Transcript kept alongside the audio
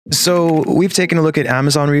So we've taken a look at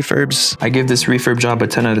Amazon refurbs. I give this refurb job a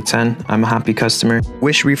 10 out of 10. I'm a happy customer.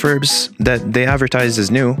 Wish refurbs that they advertised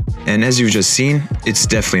as new. And as you've just seen, it's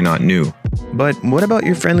definitely not new. But what about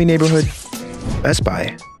your friendly neighborhood Best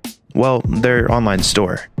Buy? Well, their online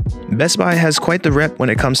store. Best Buy has quite the rep when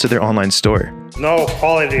it comes to their online store. No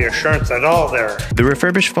quality assurance at all there. The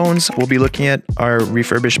refurbished phones we'll be looking at are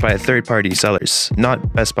refurbished by third-party sellers,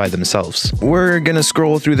 not Best Buy themselves. We're gonna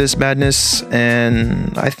scroll through this madness,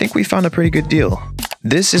 and I think we found a pretty good deal.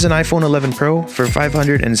 This is an iPhone 11 Pro for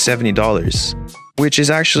 $570, which is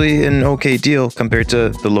actually an okay deal compared to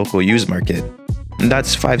the local used market.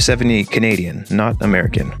 That's $570 Canadian, not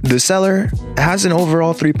American. The seller has an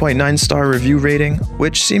overall 3.9 star review rating,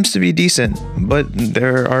 which seems to be decent, but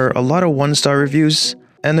there are a lot of 1-star reviews,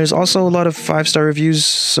 and there's also a lot of 5-star reviews,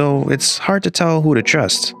 so it's hard to tell who to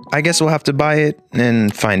trust. I guess we'll have to buy it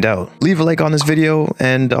and find out. Leave a like on this video,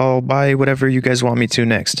 and I'll buy whatever you guys want me to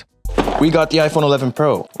next. We got the iPhone 11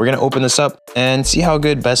 Pro. We're gonna open this up and see how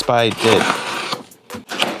good Best Buy did.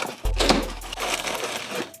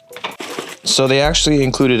 So they actually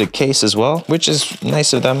included a case as well, which is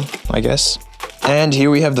nice of them, I guess. And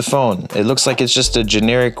here we have the phone. It looks like it's just a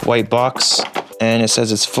generic white box, and it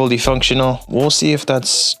says it's fully functional. We'll see if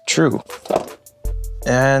that's true.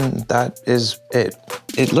 And that is it.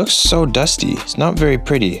 It looks so dusty. It's not very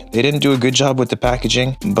pretty. They didn't do a good job with the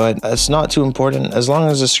packaging, but it's not too important. As long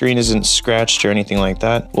as the screen isn't scratched or anything like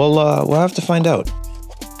that, we'll have to find out.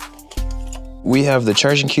 We have the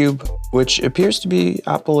charging cube, which appears to be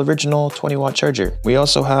Apple original 20-watt charger. We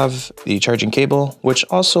also have the charging cable, which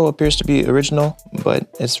also appears to be original, but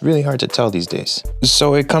it's really hard to tell these days.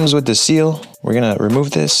 So it comes with the seal. We're gonna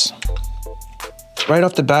remove this. Right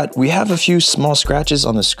off the bat, we have a few small scratches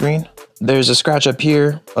on the screen. There's a scratch up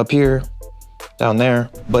here, down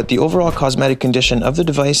there, but the overall cosmetic condition of the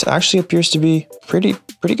device actually appears to be pretty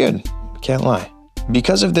good, can't lie.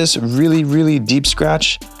 Because of this really deep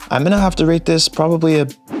scratch, I'm gonna have to rate this probably a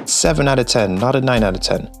 7 out of 10, not a 9 out of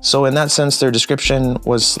 10. So in that sense, their description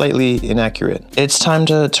was slightly inaccurate. It's time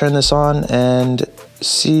to turn this on and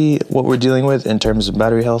see what we're dealing with in terms of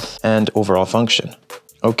battery health and overall function.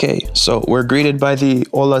 Okay, so we're greeted by the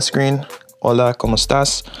Hola screen. Hola, ¿cómo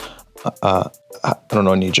estás? I don't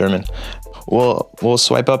know any German. We'll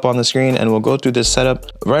swipe up on the screen and we'll go through this setup.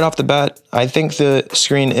 Right off the bat, I think the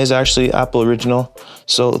screen is actually Apple original,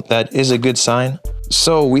 so that is a good sign.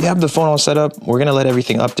 So we have the phone all set up. We're gonna let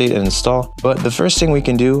everything update and install, but the first thing we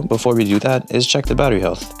can do before we do that is check the battery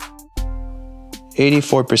health.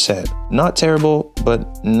 84%. Not terrible,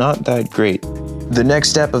 but not that great. The next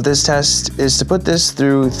step of this test is to put this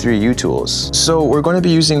through 3U tools. So we're going to be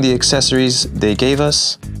using the accessories they gave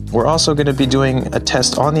us. We're also going to be doing a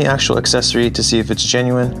test on the actual accessory to see if it's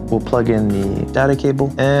genuine. We'll plug in the data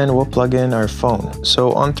cable and we'll plug in our phone.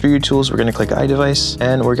 So on 3U tools, we're going to click iDevice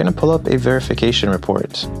and we're going to pull up a verification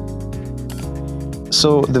report.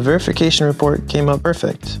 So the verification report came up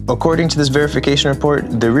perfect. According to this verification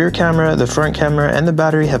report, the rear camera, the front camera, and the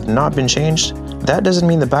battery have not been changed. That doesn't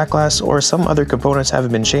mean the back glass or some other components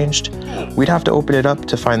haven't been changed. We'd have to open it up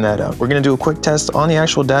to find that out. We're gonna do a quick test on the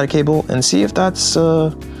actual data cable and see if that's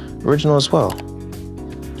original as well.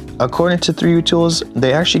 According to 3U Tools,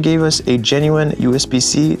 they actually gave us a genuine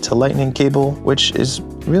USB-C to Lightning cable, which is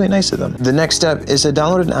really nice of them. The next step is to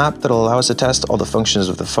download an app that'll allow us to test all the functions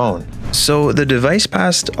of the phone. So the device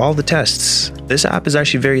passed all the tests. This app is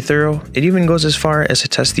actually very thorough. It even goes as far as to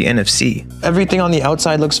test the NFC. Everything on the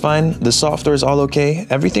outside looks fine. The software is all okay.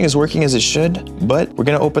 Everything is working as it should, but we're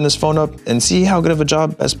gonna open this phone up and see how good of a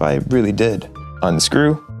job Best Buy really did.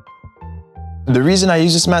 Unscrew. The reason I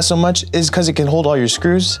use this mat so much is because it can hold all your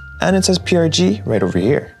screws, and it says PRG right over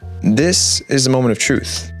here. This is the moment of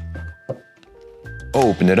truth.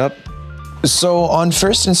 Open it up. So on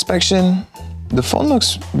first inspection, the phone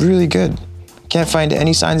looks really good. Can't find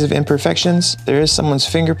any signs of imperfections. There is someone's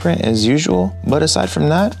fingerprint as usual, but aside from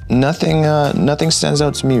that, nothing stands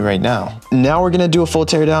out to me right now. Now we're gonna do a full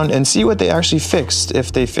teardown and see what they actually fixed,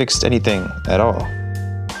 if they fixed anything at all.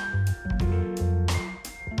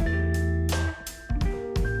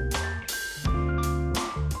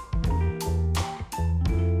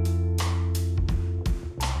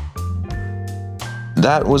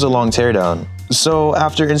 That was a long teardown. So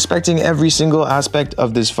after inspecting every single aspect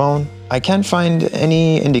of this phone, I can't find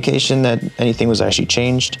any indication that anything was actually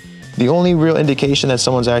changed. The only real indication that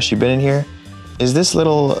someone's actually been in here is this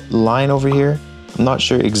little line over here. I'm not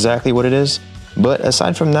sure exactly what it is, but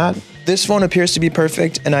aside from that, this phone appears to be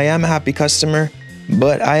perfect and I am a happy customer,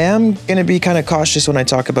 but I am gonna be kind of cautious when I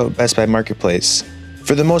talk about Best Buy Marketplace.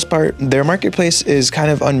 For the most part, their marketplace is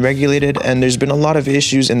kind of unregulated, and there's been a lot of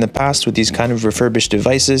issues in the past with these kind of refurbished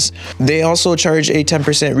devices. They also charge a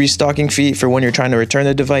 10% restocking fee for when you're trying to return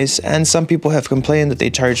the device, and some people have complained that they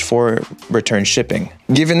charge for return shipping.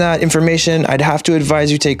 Given that information, I'd have to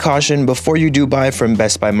advise you take caution before you do buy from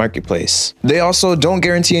Best Buy Marketplace. They also don't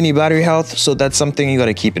guarantee any battery health, so that's something you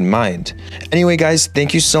gotta keep in mind. Anyway guys,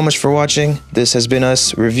 thank you so much for watching. This has been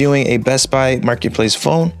us reviewing a Best Buy Marketplace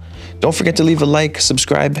phone. Don't forget to leave a like,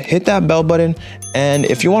 subscribe, hit that bell button, and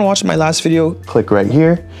if you want to watch my last video, click right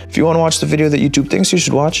here. If you want to watch the video that YouTube thinks you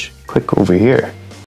should watch, click over here.